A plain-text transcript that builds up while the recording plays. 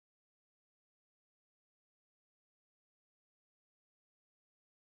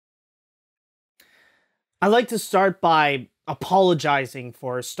I'd like to start by apologizing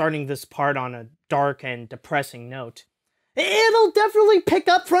for starting this part on a dark and depressing note. It'll definitely pick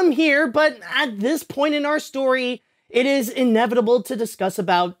up from here, but at this point in our story, it is inevitable to discuss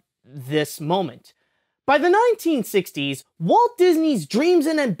about this moment. By the 1960s, Walt Disney's dreams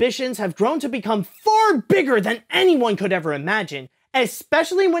and ambitions have grown to become far bigger than anyone could ever imagine,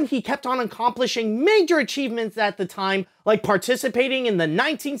 especially when he kept on accomplishing major achievements at the time, like participating in the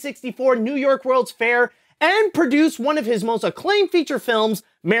 1964 New York World's Fair and produced one of his most acclaimed feature films,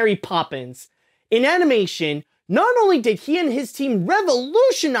 Mary Poppins. In animation, not only did he and his team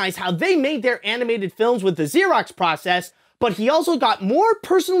revolutionize how they made their animated films with the Xerox process, but he also got more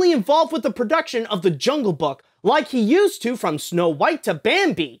personally involved with the production of The Jungle Book, like he used to from Snow White to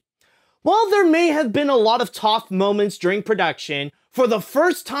Bambi. While there may have been a lot of tough moments during production, for the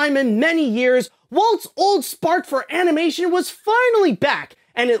first time in many years, Walt's old spark for animation was finally back,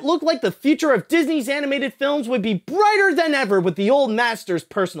 and it looked like the future of Disney's animated films would be brighter than ever with the old master's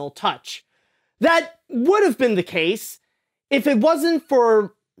personal touch. That would have been the case if it wasn't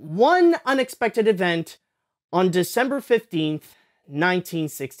for one unexpected event on December 15th,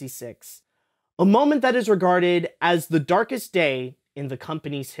 1966. A moment that is regarded as the darkest day in the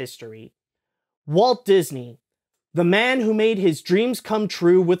company's history. Walt Disney, the man who made his dreams come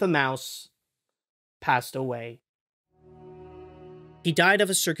true with a mouse, passed away. He died of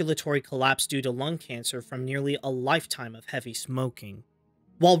a circulatory collapse due to lung cancer from nearly a lifetime of heavy smoking.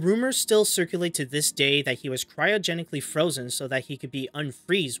 While rumors still circulate to this day that he was cryogenically frozen so that he could be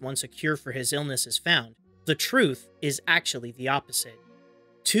unfreezed once a cure for his illness is found, the truth is actually the opposite.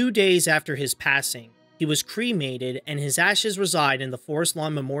 2 days after his passing, he was cremated and his ashes reside in the Forest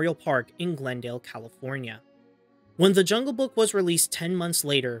Lawn Memorial Park in Glendale, California. When The Jungle Book was released 10 months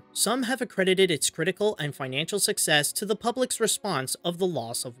later, some have accredited its critical and financial success to the public's response of the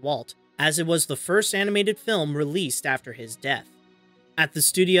loss of Walt, as it was the first animated film released after his death. At the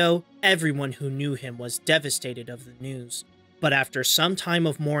studio, everyone who knew him was devastated of the news, but after some time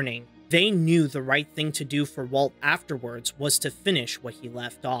of mourning, they knew the right thing to do for Walt afterwards was to finish what he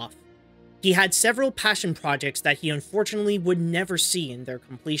left off. He had several passion projects that he unfortunately would never see in their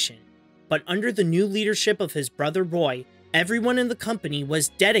completion. But under the new leadership of his brother Roy, everyone in the company was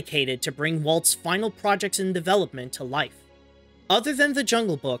dedicated to bring Walt's final projects in development to life. Other than The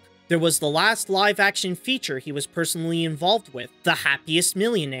Jungle Book, there was the last live-action feature he was personally involved with, The Happiest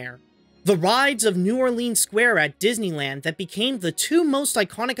Millionaire. The rides of New Orleans Square at Disneyland that became the two most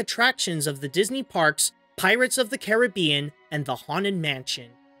iconic attractions of the Disney parks, Pirates of the Caribbean and the Haunted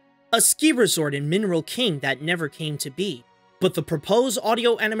Mansion. A ski resort in Mineral King that never came to be. But the proposed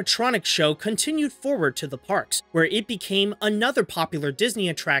audio animatronics show continued forward to the parks, where it became another popular Disney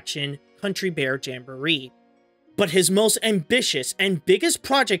attraction, Country Bear Jamboree. But his most ambitious and biggest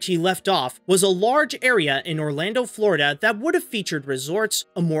project he left off was a large area in Orlando, Florida that would have featured resorts,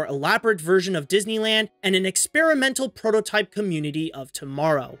 a more elaborate version of Disneyland, and an experimental prototype community of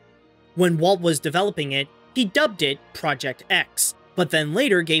tomorrow. When Walt was developing it, he dubbed it Project X, but then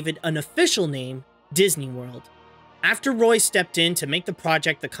later gave it an official name, Disney World. After Roy stepped in to make the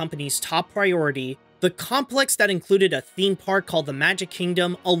project the company's top priority, the complex that included a theme park called the Magic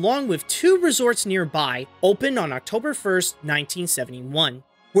Kingdom, along with 2 resorts nearby, opened on October 1st, 1971,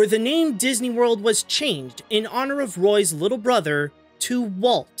 where the name Disney World was changed in honor of Roy's little brother to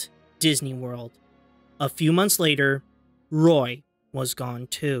Walt Disney World. A few months later, Roy was gone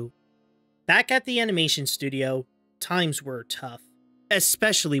too. Back at the animation studio, times were tough,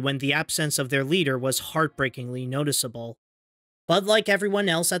 especially when the absence of their leader was heartbreakingly noticeable. But like everyone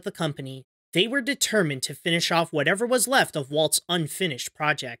else at the company, they were determined to finish off whatever was left of Walt's unfinished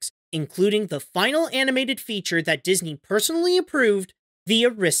projects, including the final animated feature that Disney personally approved, The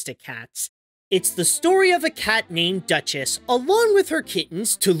Aristocats. It's the story of a cat named Duchess, along with her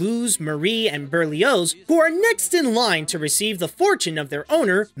kittens, Toulouse, Marie, and Berlioz, who are next in line to receive the fortune of their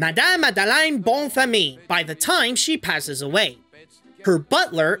owner, Madame Madeleine Bonfamille, by the time she passes away. Her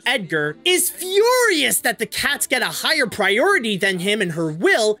butler, Edgar, is furious that the cats get a higher priority than him in her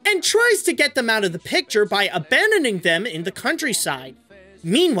will and tries to get them out of the picture by abandoning them in the countryside.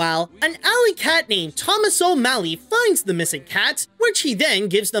 Meanwhile, an alley cat named Thomas O'Malley finds the missing cats, which he then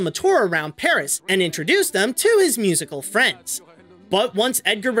gives them a tour around Paris and introduces them to his musical friends. But once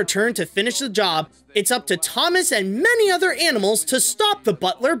Edgar returned to finish the job, it's up to Thomas and many other animals to stop the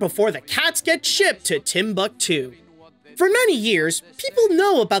butler before the cats get shipped to Timbuktu. For many years, people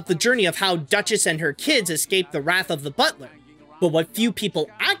know about the journey of how Duchess and her kids escaped the wrath of the butler. But what few people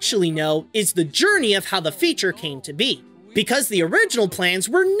actually know is the journey of how the feature came to be. Because the original plans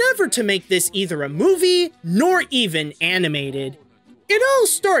were never to make this either a movie, nor even animated. It all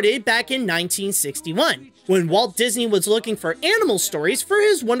started back in 1961, when Walt Disney was looking for animal stories for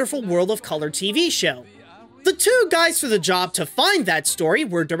his Wonderful World of Color TV show. The two guys for the job to find that story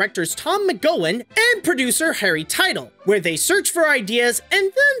were directors Tom McGowan and producer Harry Title, where they searched for ideas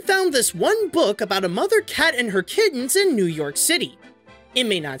and then found this one book about a mother cat and her kittens in New York City. It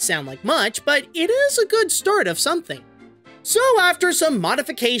may not sound like much, but it is a good start of something. So after some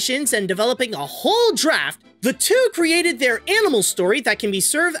modifications and developing a whole draft, the two created their animal story that can be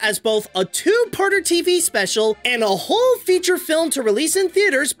served as both a two-parter TV special and a whole feature film to release in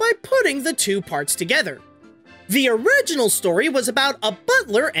theaters by putting the two parts together. The original story was about a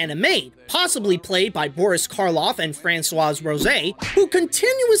butler and a maid, possibly played by Boris Karloff and Françoise Rosé, who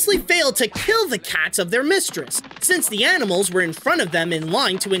continuously failed to kill the cats of their mistress, since the animals were in front of them in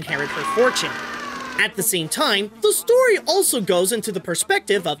line to inherit her fortune. At the same time, the story also goes into the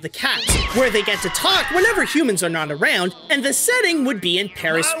perspective of the cats, where they get to talk whenever humans are not around, and the setting would be in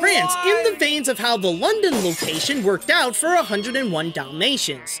Paris, France, in the veins of how the London location worked out for 101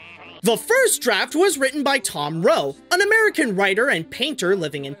 Dalmatians. The first draft was written by Tom Rowe, an American writer and painter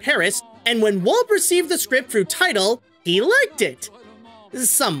living in Paris, and when Walt received the script through Title, he liked it.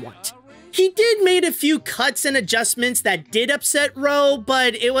 Somewhat. He did make a few cuts and adjustments that did upset Rowe,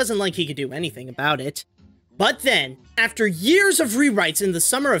 but it wasn't like he could do anything about it. But then, after years of rewrites in the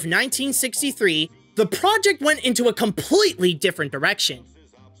summer of 1963, the project went into a completely different direction.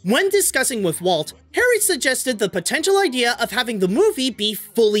 When discussing with Walt, Harry suggested the potential idea of having the movie be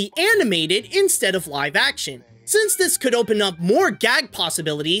fully animated instead of live action, since this could open up more gag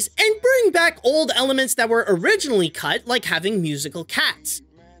possibilities and bring back old elements that were originally cut, like having musical cats.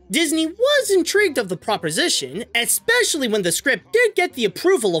 Disney was intrigued of the proposition, especially when the script did get the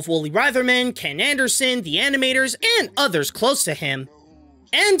approval of Woolly Reitherman, Ken Anderson, the animators, and others close to him.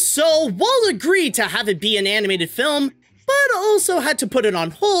 And so, Walt agreed to have it be an animated film, but also had to put it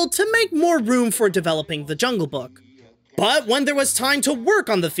on hold to make more room for developing the Jungle Book. But when there was time to work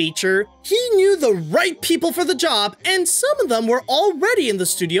on the feature, he knew the right people for the job, and some of them were already in the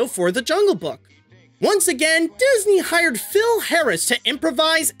studio for the Jungle Book. Once again, Disney hired Phil Harris to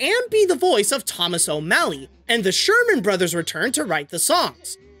improvise and be the voice of Thomas O'Malley, and the Sherman Brothers returned to write the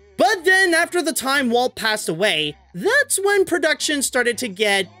songs. But then, after the time Walt passed away, that's when production started to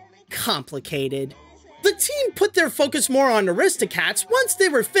get complicated. The team put their focus more on Aristocats once they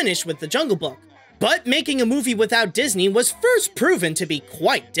were finished with the Jungle Book. But making a movie without Disney was first proven to be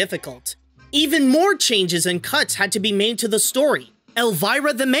quite difficult. Even more changes and cuts had to be made to the story.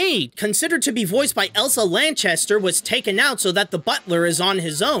 Elvira the maid, considered to be voiced by Elsa Lanchester, was taken out so that the butler is on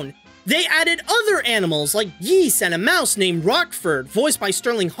his own. They added other animals like geese and a mouse named Rockford, voiced by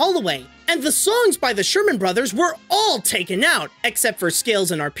Sterling Holloway, and the songs by the Sherman Brothers were all taken out, except for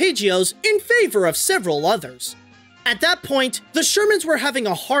scales and arpeggios, in favor of several others. At that point, the Shermans were having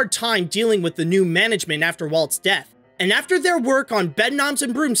a hard time dealing with the new management after Walt's death, and after their work on Bedknobs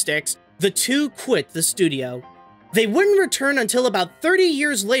and Broomsticks, the two quit the studio. They wouldn't return until about 30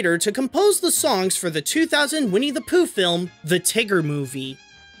 years later to compose the songs for the 2000 Winnie the Pooh film, The Tigger Movie.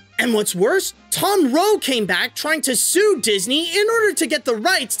 And what's worse, Tom Rowe came back trying to sue Disney in order to get the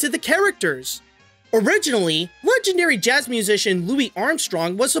rights to the characters. Originally, legendary jazz musician Louis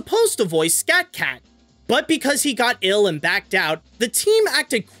Armstrong was supposed to voice Scat Cat, but because he got ill and backed out, the team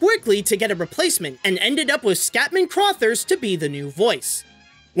acted quickly to get a replacement and ended up with Scatman Crothers to be the new voice.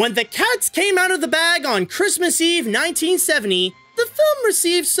 When the cats came out of the bag on Christmas Eve 1970, the film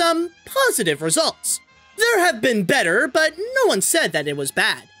received some positive results. There have been better, but no one said that it was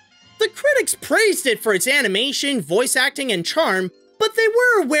bad. The critics praised it for its animation, voice acting, and charm, but they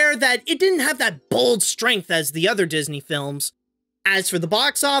were aware that it didn't have that bold strength as the other Disney films. As for the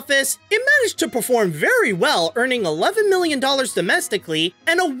box office, it managed to perform very well, earning $11 million domestically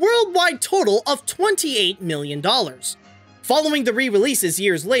and a worldwide total of $28 million. Following the re-releases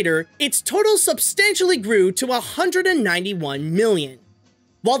years later, its total substantially grew to $191 million.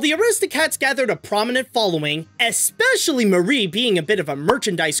 While the Aristocats gathered a prominent following, especially Marie being a bit of a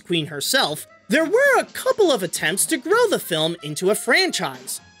merchandise queen herself, there were a couple of attempts to grow the film into a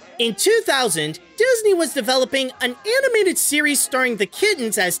franchise. In 2000, Disney was developing an animated series starring the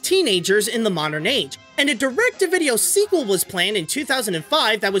kittens as teenagers in the modern age, and a direct-to-video sequel was planned in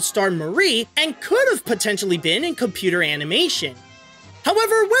 2005 that would star Marie and could have potentially been in computer animation.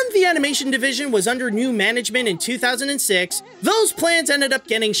 However, when the animation division was under new management in 2006, those plans ended up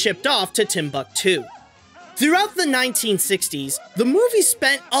getting shipped off to Timbuktu. Throughout the 1960s, the movie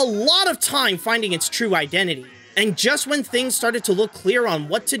spent a lot of time finding its true identity, and just when things started to look clear on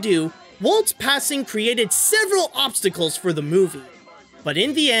what to do, Walt's passing created several obstacles for the movie. But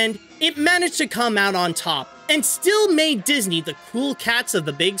in the end, it managed to come out on top, and still made Disney the cool cats of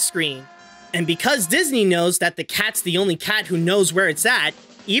the big screen. And because Disney knows that the cat's the only cat who knows where it's at,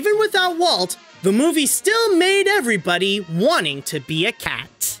 even without Walt, the movie still made everybody wanting to be a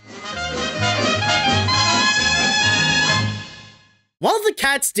cat. While the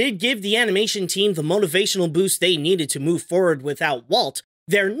cats did give the animation team the motivational boost they needed to move forward without Walt,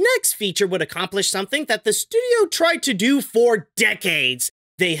 their next feature would accomplish something that the studio tried to do for decades.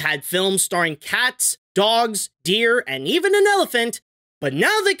 They had films starring cats, dogs, deer, and even an elephant, but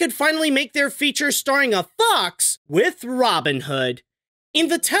now they could finally make their feature starring a fox with Robin Hood. In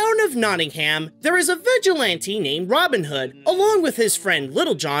the town of Nottingham, there is a vigilante named Robin Hood, along with his friend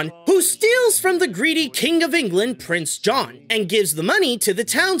Little John, who steals from the greedy King of England, Prince John, and gives the money to the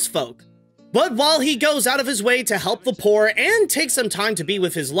townsfolk. But while he goes out of his way to help the poor and takes some time to be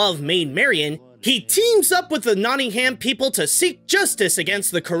with his love, Maid Marian, he teams up with the Nottingham people to seek justice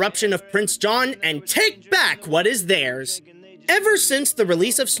against the corruption of Prince John and take back what is theirs. Ever since the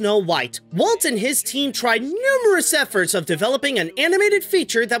release of Snow White, Walt and his team tried numerous efforts of developing an animated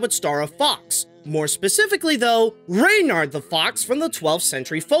feature that would star a fox. More specifically though, Reynard the fox from the 12th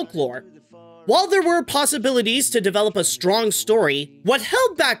century folklore. While there were possibilities to develop a strong story, what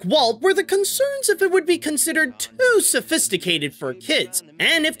held back Walt were the concerns if it would be considered too sophisticated for kids,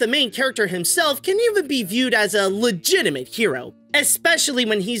 and if the main character himself can even be viewed as a legitimate hero, especially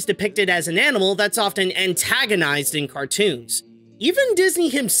when he's depicted as an animal that's often antagonized in cartoons. Even Disney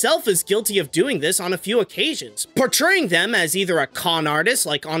himself is guilty of doing this on a few occasions, portraying them as either a con artist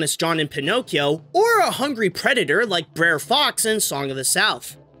like Honest John in Pinocchio, or a hungry predator like Brer Fox in Song of the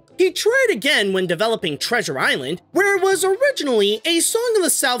South. He tried again when developing Treasure Island, where it was originally a Song of the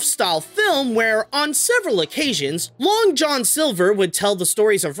South style film where, on several occasions, Long John Silver would tell the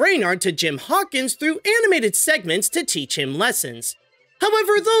stories of Reynard to Jim Hawkins through animated segments to teach him lessons.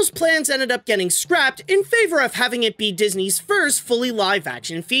 However, those plans ended up getting scrapped in favor of having it be Disney's first fully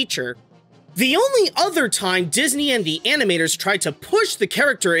live-action feature. The only other time Disney and the animators tried to push the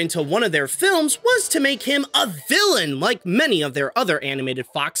character into one of their films was to make him a villain like many of their other animated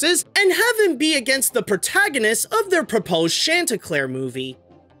foxes, and have him be against the protagonist of their proposed Chanticleer movie.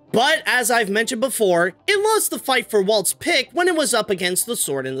 But as I've mentioned before, it lost the fight for Walt's pick when it was up against The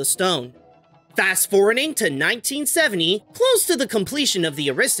Sword and the Stone. Fast forwarding to 1970, close to the completion of the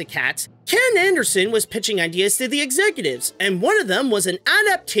Aristocats, Ken Anderson was pitching ideas to the executives, and one of them was an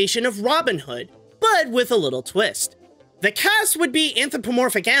adaptation of Robin Hood, but with a little twist. The cast would be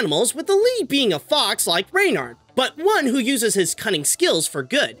anthropomorphic animals, with the lead being a fox like Reynard, but one who uses his cunning skills for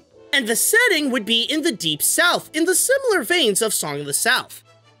good. And the setting would be in the Deep South, in the similar veins of Song of the South.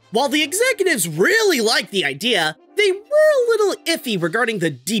 While the executives really liked the idea, they were a little iffy regarding the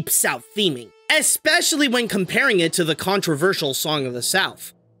Deep South theming, especially when comparing it to the controversial Song of the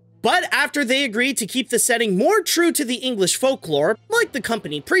South. But after they agreed to keep the setting more true to the English folklore, like the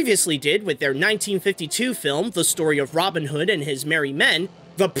company previously did with their 1952 film, The Story of Robin Hood and His Merry Men,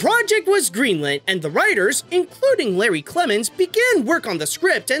 the project was greenlit and the writers, including Larry Clemens, began work on the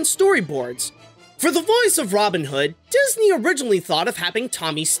script and storyboards. For the voice of Robin Hood, Disney originally thought of having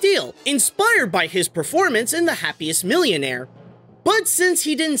Tommy Steele, inspired by his performance in The Happiest Millionaire. But since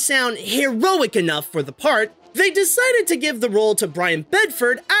he didn't sound heroic enough for the part, they decided to give the role to Brian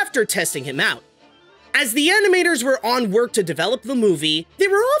Bedford after testing him out. As the animators were on work to develop the movie, they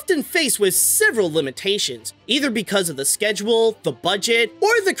were often faced with several limitations, either because of the schedule, the budget, or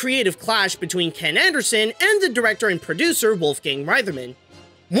the creative clash between Ken Anderson and the director and producer Wolfgang Reitherman.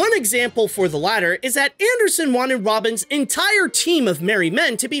 One example for the latter is that Anderson wanted Robin's entire team of merry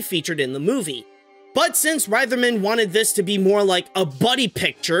men to be featured in the movie. But since Reitherman wanted this to be more like a buddy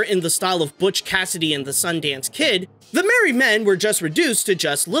picture in the style of Butch Cassidy and the Sundance Kid, the merry men were just reduced to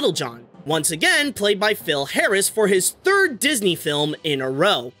just Little John, once again played by Phil Harris for his third Disney film in a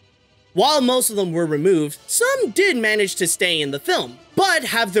row. While most of them were removed, some did manage to stay in the film, but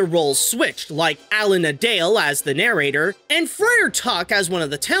have their roles switched, like Alan Adale as the narrator, and Friar Tuck as one of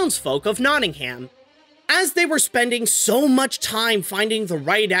the townsfolk of Nottingham. As they were spending so much time finding the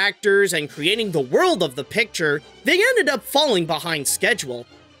right actors and creating the world of the picture, they ended up falling behind schedule.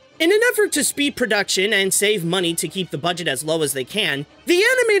 In an effort to speed production and save money to keep the budget as low as they can, the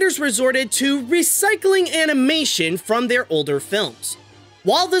animators resorted to recycling animation from their older films.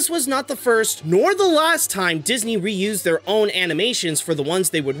 While this was not the first nor the last time Disney reused their own animations for the ones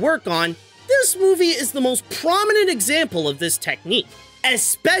they would work on, this movie is the most prominent example of this technique.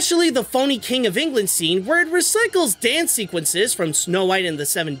 Especially the phony King of England scene where it recycles dance sequences from Snow White and the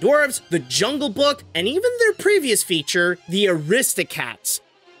Seven Dwarfs, The Jungle Book, and even their previous feature, The Aristocats.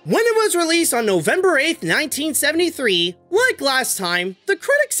 When it was released on November 8th, 1973, like last time, the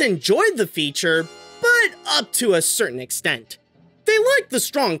critics enjoyed the feature, but up to a certain extent. They liked the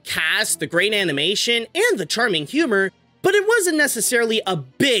strong cast, the great animation, and the charming humor, but it wasn't necessarily a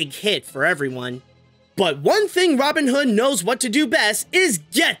big hit for everyone. But one thing Robin Hood knows what to do best is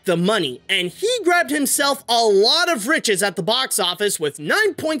get the money, and he grabbed himself a lot of riches at the box office with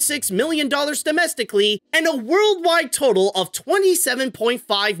 $9.6 million domestically and a worldwide total of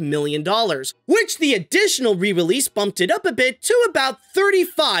 $27.5 million, which the additional re-release bumped it up a bit to about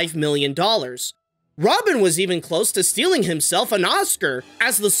 $35 million. Robin was even close to stealing himself an Oscar,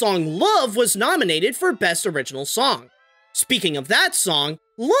 as the song Love was nominated for Best Original Song. Speaking of that song,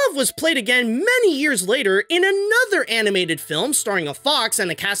 Love was played again many years later in another animated film starring a fox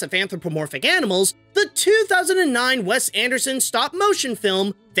and a cast of anthropomorphic animals, the 2009 Wes Anderson stop-motion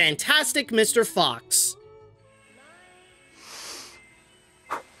film, Fantastic Mr. Fox.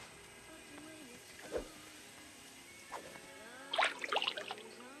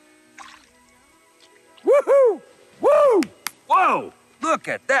 Woohoo! Woo! Whoa! Look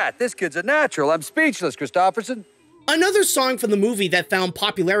at that! This kid's a natural. I'm speechless, Christopherson. Another song from the movie that found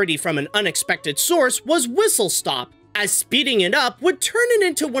popularity from an unexpected source was Whistle Stop, as speeding it up would turn it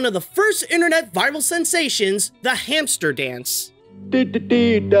into one of the first internet viral sensations, the hamster dance.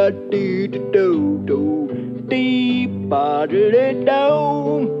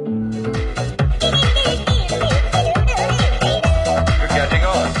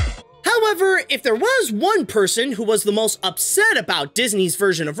 However, if there was one person who was the most upset about Disney's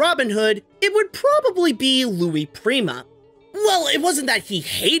version of Robin Hood, it would probably be Louis Prima. Well, it wasn't that he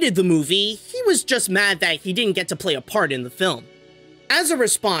hated the movie, he was just mad that he didn't get to play a part in the film. As a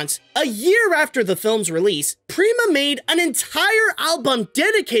response, a year after the film's release, Prima made an entire album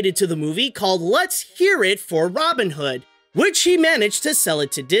dedicated to the movie called Let's Hear It for Robin Hood, which he managed to sell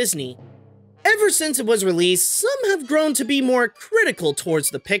it to Disney. Ever since it was released, some have grown to be more critical towards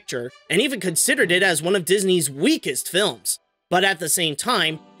the picture, and even considered it as one of Disney's weakest films. But at the same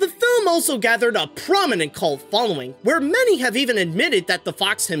time, the film also gathered a prominent cult following, where many have even admitted that the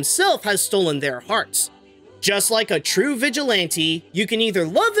fox himself has stolen their hearts. Just like a true vigilante, you can either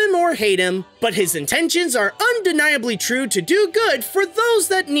love him or hate him, but his intentions are undeniably true to do good for those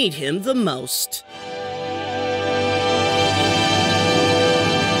that need him the most.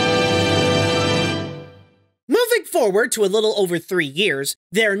 Moving forward to a little over 3 years,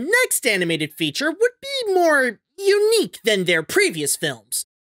 their next animated feature would be more unique than their previous films.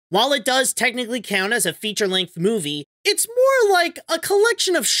 While it does technically count as a feature-length movie, it's more like a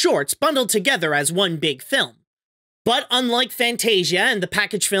collection of shorts bundled together as one big film. But unlike Fantasia and the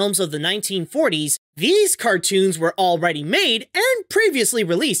package films of the 1940s, these cartoons were already made and previously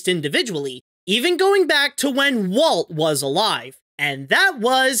released individually, even going back to when Walt was alive. And that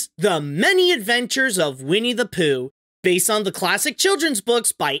was The Many Adventures of Winnie the Pooh, based on the classic children's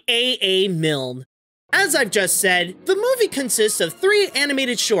books by A.A. Milne. As I've just said, the movie consists of 3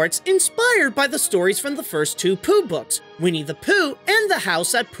 animated shorts inspired by the stories from the first 2 Pooh books, Winnie the Pooh and The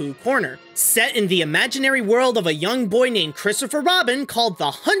House at Pooh Corner, set in the imaginary world of a young boy named Christopher Robin called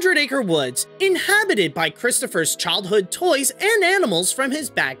the 100-Acre Woods, inhabited by Christopher's childhood toys and animals from his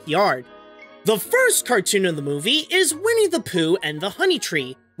backyard. The first cartoon of the movie is Winnie the Pooh and the Honey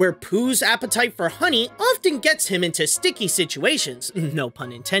Tree, where Pooh's appetite for honey often gets him into sticky situations, no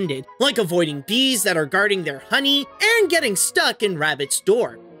pun intended, like avoiding bees that are guarding their honey and getting stuck in Rabbit's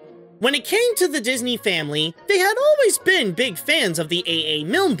door. When it came to the Disney family, they had always been big fans of the A.A.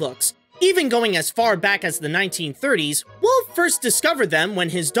 Milne books, even going as far back as the 1930s. Walt first discovered them when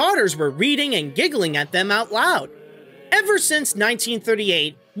his daughters were reading and giggling at them out loud. Ever since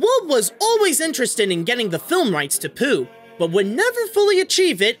 1938, Walt was always interested in getting the film rights to Pooh, but would never fully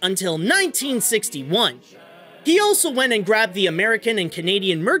achieve it until 1961. He also went and grabbed the American and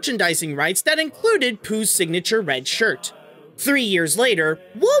Canadian merchandising rights that included Pooh's signature red shirt. 3 years later,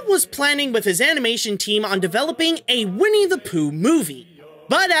 Walt was planning with his animation team on developing a Winnie the Pooh movie.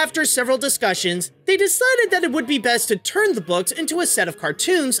 But after several discussions, they decided that it would be best to turn the books into a set of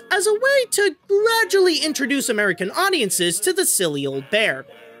cartoons as a way to gradually introduce American audiences to the silly old bear.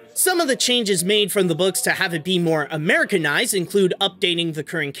 Some of the changes made from the books to have it be more Americanized include updating the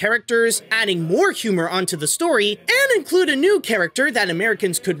current characters, adding more humor onto the story, and include a new character that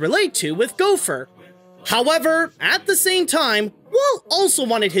Americans could relate to with Gopher. However, at the same time, Walt also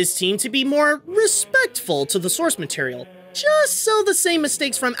wanted his team to be more respectful to the source material, just so the same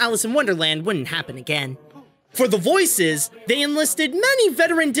mistakes from Alice in Wonderland wouldn't happen again. For the voices, they enlisted many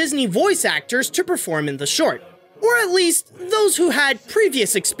veteran Disney voice actors to perform in the short, or at least those who had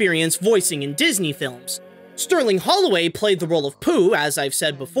previous experience voicing in Disney films. Sterling Holloway played the role of Pooh, as I've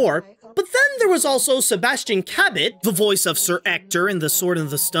said before. But then there was also Sebastian Cabot, the voice of Sir Ector in The Sword in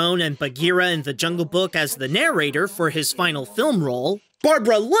the Stone and Bagheera in The Jungle Book as the narrator for his final film role,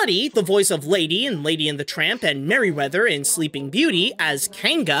 Barbara Luddy, the voice of Lady in Lady and the Tramp and Merryweather in Sleeping Beauty as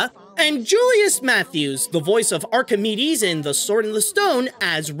Kanga, and Julius Matthews, the voice of Archimedes in The Sword in the Stone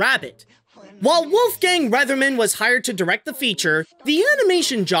as Rabbit. While Wolfgang Reitherman was hired to direct the feature, the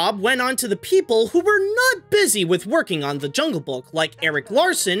animation job went on to the people who were not busy with working on The Jungle Book, like Eric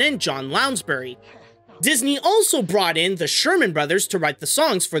Larson and John Lounsbury. Disney also brought in the Sherman Brothers to write the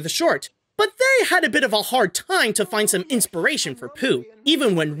songs for the short, but they had a bit of a hard time to find some inspiration for Pooh,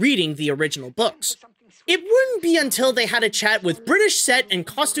 even when reading the original books. It wouldn't be until they had a chat with British set and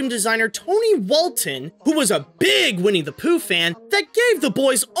costume designer Tony Walton, who was a big Winnie the Pooh fan, that gave the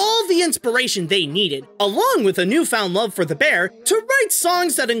boys all the inspiration they needed, along with a newfound love for the bear, to write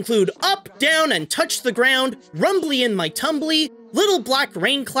songs that include Up, Down, and Touch the Ground, Rumbly in My Tumbly, Little Black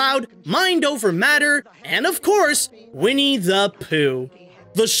Rain Cloud, Mind Over Matter, and of course, Winnie the Pooh.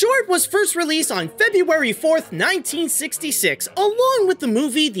 The short was first released on February 4th, 1966, along with the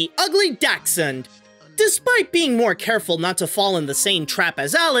movie The Ugly Dachshund. Despite being more careful not to fall in the same trap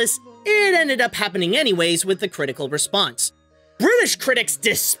as Alice, it ended up happening anyways with the critical response. British critics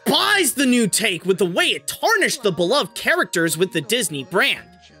despised the new take with the way it tarnished the beloved characters with the Disney brand.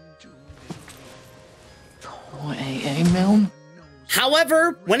 Milne?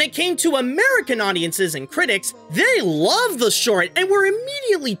 However, when it came to American audiences and critics, they loved the short and were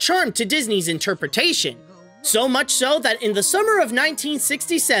immediately charmed to Disney's interpretation. So much so that in the summer of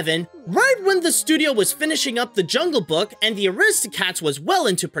 1967, right when the studio was finishing up The Jungle Book and The Aristocats was well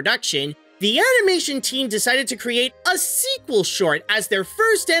into production, the animation team decided to create a sequel short as their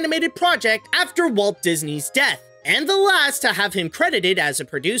first animated project after Walt Disney's death, and the last to have him credited as a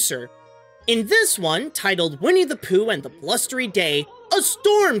producer. In this one, titled Winnie the Pooh and the Blustery Day, a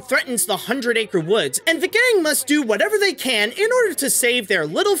storm threatens the 100-acre woods, and the gang must do whatever they can in order to save their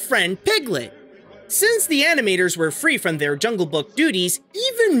little friend Piglet. Since the animators were free from their Jungle Book duties,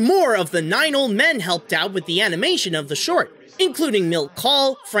 even more of the 9 old men helped out with the animation of the short, including Milt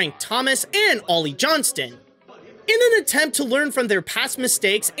Kahl, Frank Thomas, and Ollie Johnston. In an attempt to learn from their past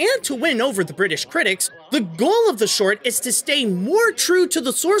mistakes and to win over the British critics, the goal of the short is to stay more true to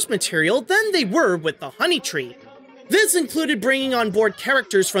the source material than they were with The Honey Tree. This included bringing on board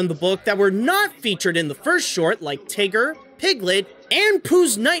characters from the book that were not featured in the first short, like Tigger, Piglet, and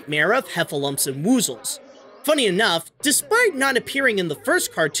Pooh's nightmare of Heffalumps and Woozles. Funny enough, despite not appearing in the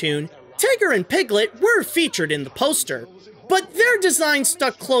first cartoon, Tigger and Piglet were featured in the poster, but their design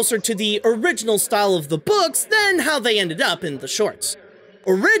stuck closer to the original style of the books than how they ended up in the shorts.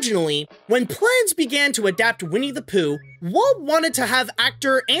 Originally, when plans began to adapt Winnie the Pooh, Walt wanted to have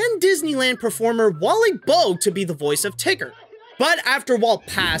actor and Disneyland performer Wally Bogue to be the voice of Tigger. But after Walt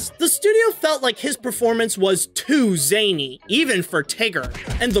passed, the studio felt like his performance was too zany, even for Tigger,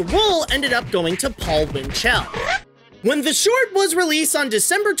 and the role ended up going to Paul Winchell. When the short was released on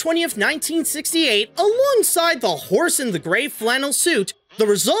December 20th, 1968, alongside the horse in the gray flannel suit, the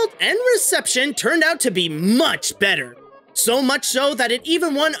result and reception turned out to be much better. So much so that it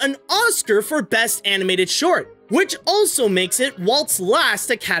even won an Oscar for Best Animated Short, which also makes it Walt's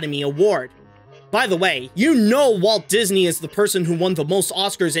last Academy Award. By the way, you know Walt Disney is the person who won the most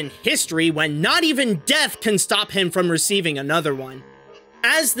Oscars in history when not even death can stop him from receiving another one.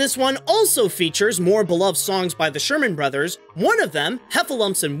 As this one also features more beloved songs by the Sherman Brothers, one of them,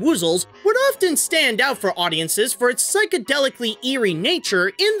 Heffalumps and Woozles, would often stand out for audiences for its psychedelically eerie nature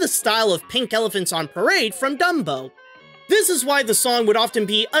in the style of Pink Elephants on Parade from Dumbo. This is why the song would often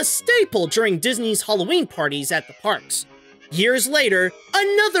be a staple during Disney's Halloween parties at the parks. Years later,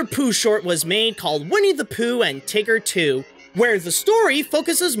 another Pooh short was made called Winnie the Pooh and Tigger 2, where the story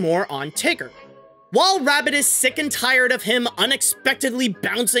focuses more on Tigger. While Rabbit is sick and tired of him unexpectedly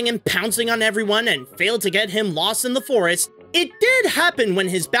bouncing and pouncing on everyone and failed to get him lost in the forest, it did happen when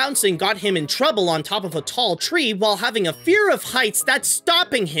his bouncing got him in trouble on top of a tall tree while having a fear of heights that's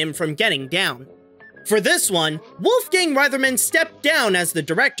stopping him from getting down. For this one, Wolfgang Reitherman stepped down as the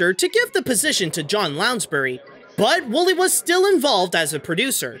director to give the position to John Lounsbury, but Wooly was still involved as a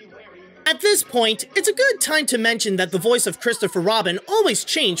producer. At this point, it's a good time to mention that the voice of Christopher Robin always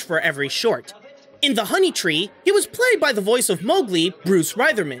changed for every short. In The Honey Tree, he was played by the voice of Mowgli, Bruce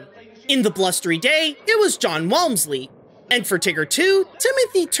Reitherman. In The Blustery Day, it was John Walmsley. And for Tigger 2,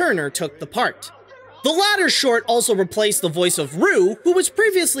 Timothy Turner took the part. The latter short also replaced the voice of Roo, who was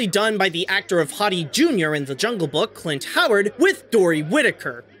previously done by the actor of Hottie Jr. in The Jungle Book, Clint Howard, with Dory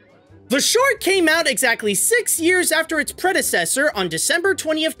Whitaker. The short came out exactly 6 years after its predecessor on December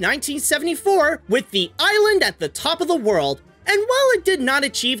 20th, 1974, with The Island at the Top of the World, and while it did not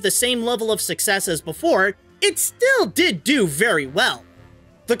achieve the same level of success as before, it still did do very well.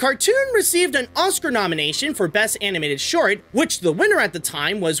 The cartoon received an Oscar nomination for Best Animated Short, which the winner at the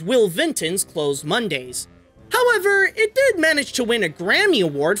time was Will Vinton's Closed Mondays. However, it did manage to win a Grammy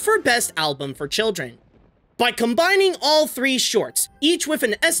Award for Best Album for Children. By combining all three shorts, each with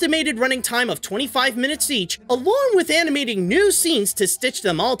an estimated running time of 25 minutes each, along with animating new scenes to stitch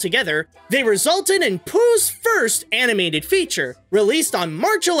them all together, they resulted in Pooh's first animated feature, released on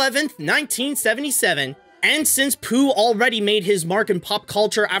March 11th, 1977. And since Pooh already made his mark in pop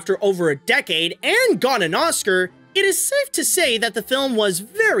culture after over a decade and got an Oscar, it is safe to say that the film was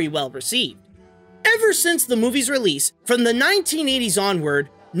very well received. Ever since the movie's release, from the 1980s onward,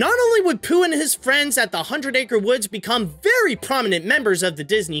 not only would Pooh and his friends at the 100-Acre Woods become very prominent members of the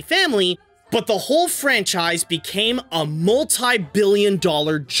Disney family, but the whole franchise became a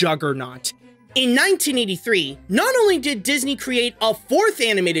multi-billion-dollar juggernaut. In 1983, not only did Disney create a fourth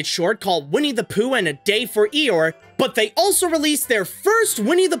animated short called Winnie the Pooh and a Day for Eeyore, but they also released their first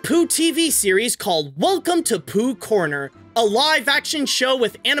Winnie the Pooh TV series called Welcome to Pooh Corner, a live-action show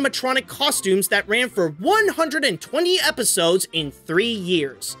with animatronic costumes that ran for 120 episodes in 3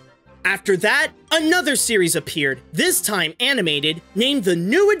 years. After that, another series appeared, this time animated, named The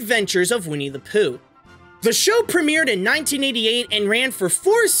New Adventures of Winnie the Pooh. The show premiered in 1988 and ran for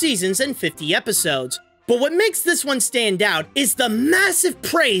 4 seasons and 50 episodes. But what makes this one stand out is the massive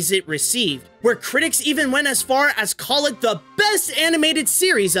praise it received, where critics even went as far as call it the best animated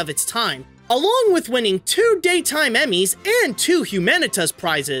series of its time, along with winning 2 Daytime Emmys and 2 Humanitas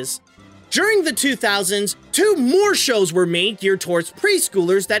prizes. During the 2000s, 2 more shows were made geared towards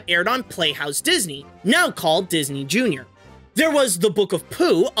preschoolers that aired on Playhouse Disney, now called Disney Junior. There was The Book of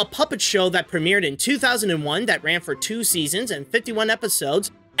Pooh, a puppet show that premiered in 2001 that ran for 2 seasons and 51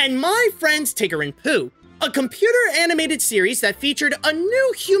 episodes, and My Friends Tigger and Pooh, a computer-animated series that featured a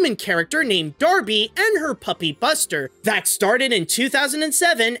new human character named Darby and her puppy Buster, that started in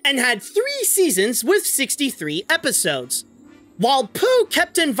 2007 and had 3 seasons with 63 episodes. While Pooh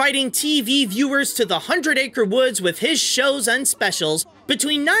kept inviting TV viewers to the 100-Acre Woods with his shows and specials,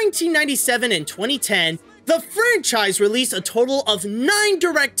 between 1997 and 2010, the franchise released a total of 9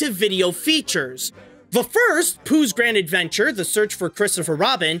 direct-to-video features. The first, Pooh's Grand Adventure, The Search for Christopher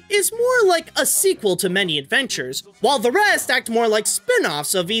Robin, is more like a sequel to many adventures, while the rest act more like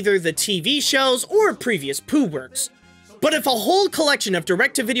spin-offs of either the TV shows or previous Pooh works. But if a whole collection of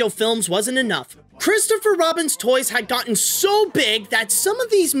direct-to-video films wasn't enough, Christopher Robin's toys had gotten so big that some of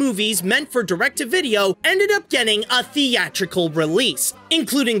these movies meant for direct-to-video ended up getting a theatrical release,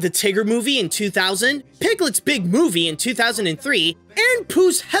 including the Tigger movie in 2000, Piglet's Big Movie in 2003, and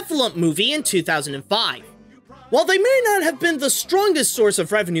Pooh's Heffalump movie in 2005. While they may not have been the strongest source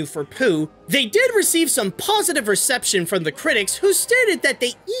of revenue for Pooh, they did receive some positive reception from the critics who stated that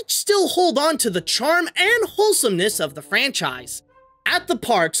they each still hold on to the charm and wholesomeness of the franchise. At the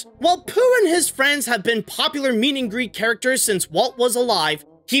parks, while Pooh and his friends have been popular meet-and-greet characters since Walt was alive,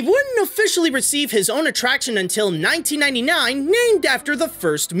 he wouldn't officially receive his own attraction until 1999, named after the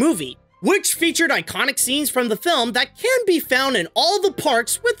first movie, which featured iconic scenes from the film that can be found in all the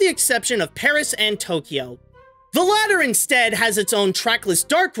parks with the exception of Paris and Tokyo. The latter instead has its own trackless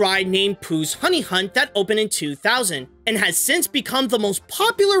dark ride named Pooh's Honey Hunt that opened in 2000, and has since become the most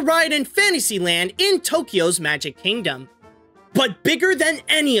popular ride in Fantasyland in Tokyo's Magic Kingdom. But bigger than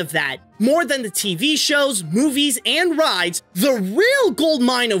any of that, more than the TV shows, movies, and rides, the real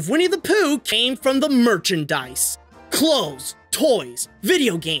goldmine of Winnie the Pooh came from the merchandise. Clothes, toys,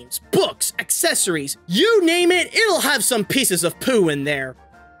 video games, books, accessories, you name it, it'll have some pieces of Pooh in there.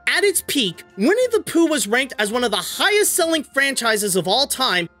 At its peak, Winnie the Pooh was ranked as one of the highest-selling franchises of all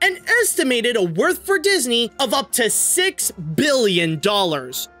time and estimated a worth for Disney of up to $6 billion.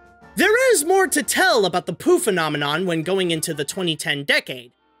 There is more to tell about the Pooh phenomenon when going into the 2010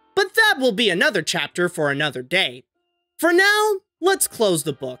 decade, but that will be another chapter for another day. For now, let's close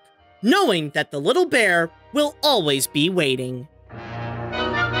the book, knowing that the little bear will always be waiting.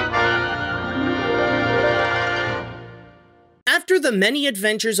 After the many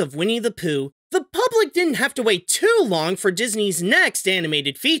adventures of Winnie the Pooh, the public didn't have to wait too long for Disney's next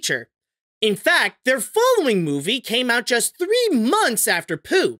animated feature. In fact, their following movie came out just 3 months after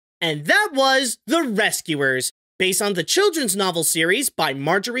Pooh, and that was The Rescuers, based on the children's novel series by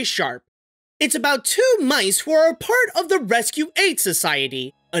Marjorie Sharp. It's about 2 mice who are a part of the Rescue Aid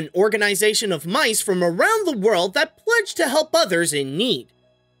Society, an organization of mice from around the world that pledge to help others in need.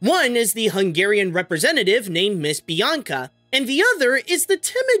 One is the Hungarian representative named Miss Bianca, and the other is the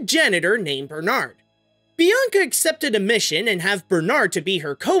timid janitor named Bernard. Bianca accepted a mission and have Bernard to be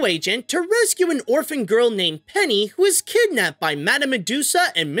her co-agent to rescue an orphan girl named Penny who is kidnapped by Madame Medusa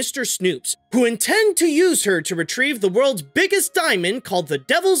and Mr. Snoops, who intend to use her to retrieve the world's biggest diamond called the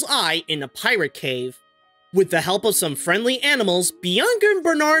Devil's Eye in a pirate cave. With the help of some friendly animals, Bianca and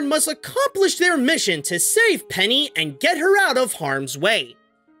Bernard must accomplish their mission to save Penny and get her out of harm's way.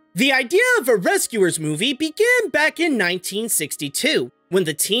 The idea of a Rescuers movie began back in 1962, when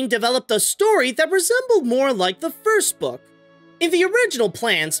the team developed a story that resembled more like the first book. In the original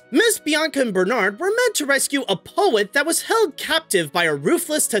plans, Miss Bianca and Bernard were meant to rescue a poet that was held captive by a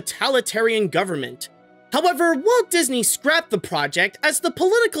ruthless totalitarian government. However, Walt Disney scrapped the project as the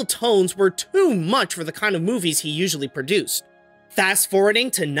political tones were too much for the kind of movies he usually produced. Fast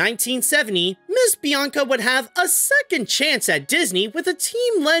forwarding to 1970, Miss Bianca would have a second chance at Disney with a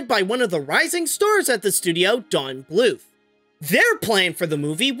team led by one of the rising stars at the studio, Don Bluth. Their plan for the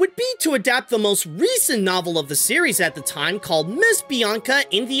movie would be to adapt the most recent novel of the series at the time called Miss Bianca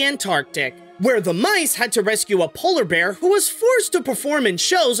in the Antarctic, where the mice had to rescue a polar bear who was forced to perform in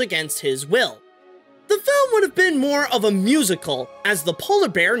shows against his will. The film would have been more of a musical, as the polar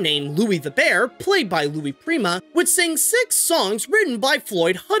bear named Louie the Bear, played by Louis Prima, would sing 6 songs written by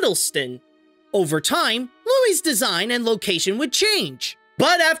Floyd Huddleston. Over time, Louie's design and location would change.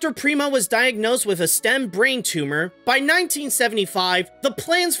 But after Prima was diagnosed with a stem brain tumor, by 1975, the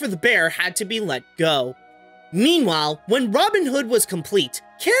plans for the bear had to be let go. Meanwhile, when Robin Hood was complete,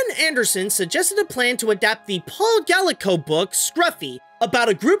 Ken Anderson suggested a plan to adapt the Paul Gallico book Scruffy, about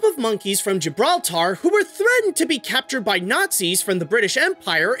a group of monkeys from Gibraltar who were threatened to be captured by Nazis from the British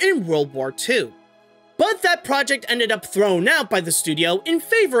Empire in World War II. But that project ended up thrown out by the studio in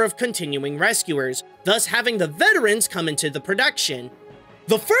favor of continuing Rescuers, thus having the veterans come into the production.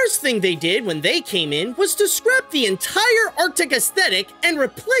 The first thing they did when they came in was to scrap the entire Arctic aesthetic and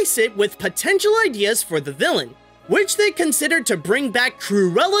replace it with potential ideas for the villain, which they considered to bring back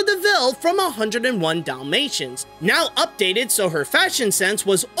Cruella de Vil from 101 Dalmatians, now updated so her fashion sense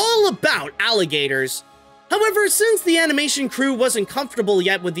was all about alligators. However, since the animation crew wasn't comfortable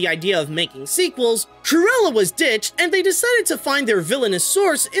yet with the idea of making sequels, Cruella was ditched and they decided to find their villainous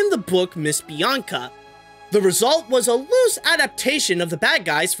source in the book Miss Bianca. The result was a loose adaptation of the bad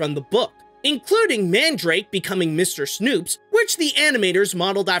guys from the book, including Mandrake becoming Mr. Snoops, which the animators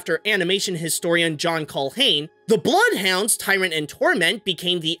modeled after animation historian John Culhane, the Bloodhounds Tyrant and Torment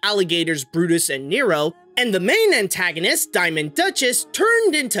became the alligators Brutus and Nero, and the main antagonist, Diamond Duchess,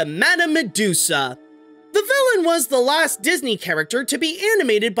 turned into Madame Medusa. The villain was the last Disney character to be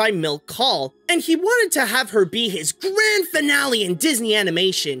animated by Milt Kahl, and he wanted to have her be his grand finale in Disney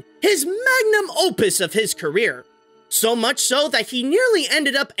animation, his magnum opus of his career. So much so that he nearly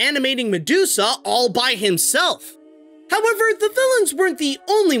ended up animating Medusa all by himself. However, the villains weren't the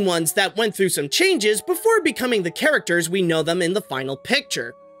only ones that went through some changes before becoming the characters we know them in the final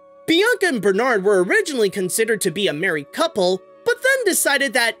picture. Bianca and Bernard were originally considered to be a married couple, but then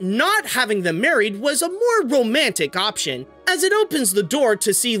decided that not having them married was a more romantic option, as it opens the door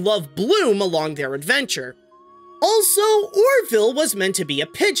to see love bloom along their adventure. Also, Orville was meant to be a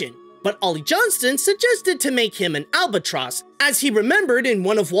pigeon, but Ollie Johnston suggested to make him an albatross, as he remembered in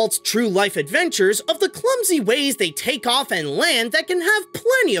one of Walt's true-life adventures of the clumsy ways they take off and land that can have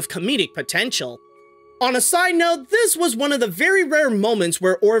plenty of comedic potential. On a side note, this was one of the very rare moments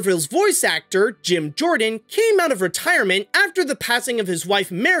where Orville's voice actor, Jim Jordan, came out of retirement after the passing of his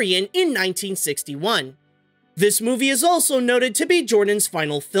wife Marion in 1961. This movie is also noted to be Jordan's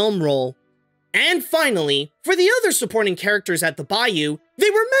final film role. And finally, for the other supporting characters at the Bayou, they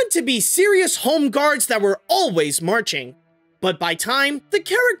were meant to be serious home guards that were always marching. But by time, the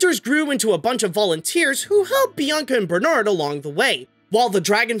characters grew into a bunch of volunteers who helped Bianca and Bernard along the way, while the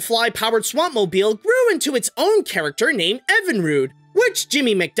Dragonfly-powered Swampmobile grew into its own character named Evinrude, which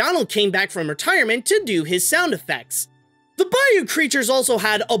Jimmy McDonald came back from retirement to do his sound effects. The Bayou creatures also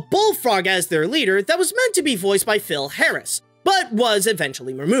had a bullfrog as their leader that was meant to be voiced by Phil Harris, but was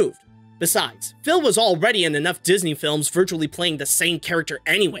eventually removed. Besides, Phil was already in enough Disney films virtually playing the same character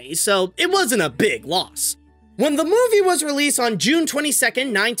anyway, so it wasn't a big loss. When the movie was released on June 22,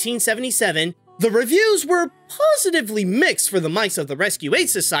 1977, the reviews were positively mixed for the mice of the Rescue Aid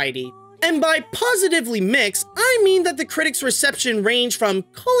Society. And by positively mixed, I mean that the critics' reception ranged from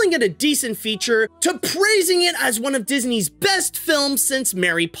calling it a decent feature to praising it as one of Disney's best films since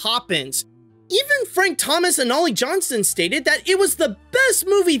Mary Poppins. Even Frank Thomas and Ollie Johnston stated that it was the best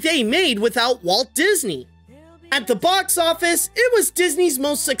movie they made without Walt Disney. At the box office, it was Disney's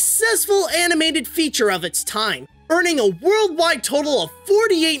most successful animated feature of its time, earning a worldwide total of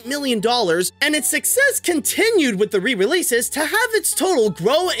 $48 million, and its success continued with the re-releases to have its total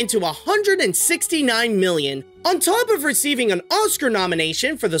grow into $169 million, on top of receiving an Oscar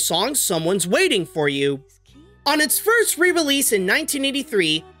nomination for the song Someone's Waiting for You. On its first re-release in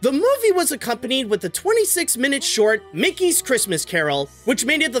 1983, the movie was accompanied with the 26-minute short Mickey's Christmas Carol, which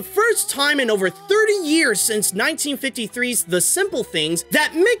made it the first time in over 30 years since 1953's The Simple Things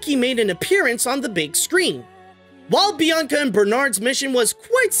that Mickey made an appearance on the big screen. While Bianca and Bernard's mission was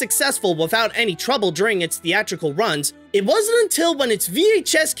quite successful without any trouble during its theatrical runs, it wasn't until when its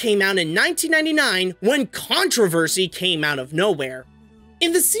VHS came out in 1999 when controversy came out of nowhere.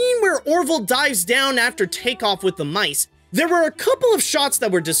 In the scene where Orville dives down after takeoff with the mice, there were a couple of shots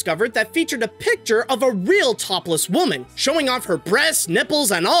that were discovered that featured a picture of a real topless woman, showing off her breasts,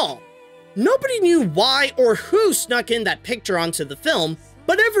 nipples, and all. Nobody knew why or who snuck in that picture onto the film,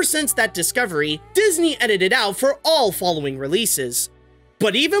 but ever since that discovery, Disney edited it out for all following releases.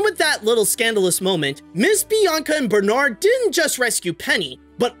 But even with that little scandalous moment, Miss Bianca and Bernard didn't just rescue Penny,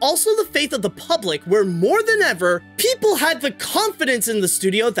 but also the faith of the public, where more than ever, people had the confidence in the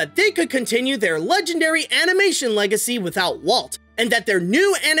studio that they could continue their legendary animation legacy without Walt, and that their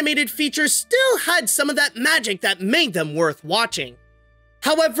new animated features still had some of that magic that made them worth watching.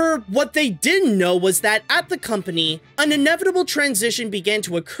 However, what they didn't know was that at the company, an inevitable transition began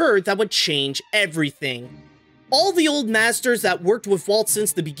to occur that would change everything. All the old masters that worked with Walt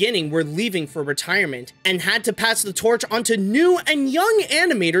since the beginning were leaving for retirement, and had to pass the torch onto new and young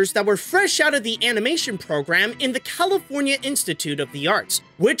animators that were fresh out of the animation program in the California Institute of the Arts,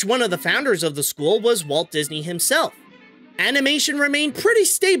 which one of the founders of the school was Walt Disney himself. Animation remained pretty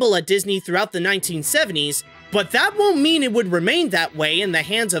stable at Disney throughout the 1970s, but that won't mean it would remain that way in the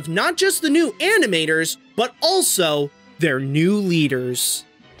hands of not just the new animators, but also their new leaders.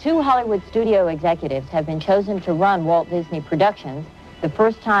 2 Hollywood studio executives have been chosen to run Walt Disney Productions. The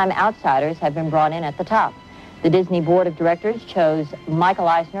first time outsiders have been brought in at the top. The Disney Board of Directors chose Michael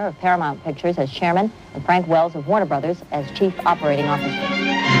Eisner of Paramount Pictures as chairman and Frank Wells of Warner Brothers as chief operating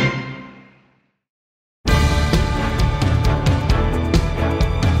officer.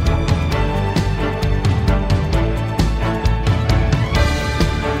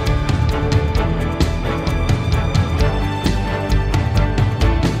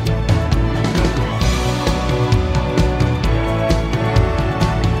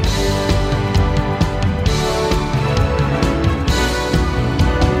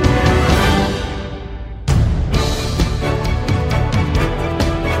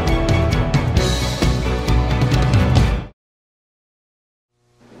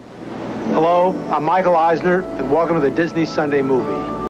 Hello, I'm Michael Eisner, and welcome to the Disney Sunday Movie.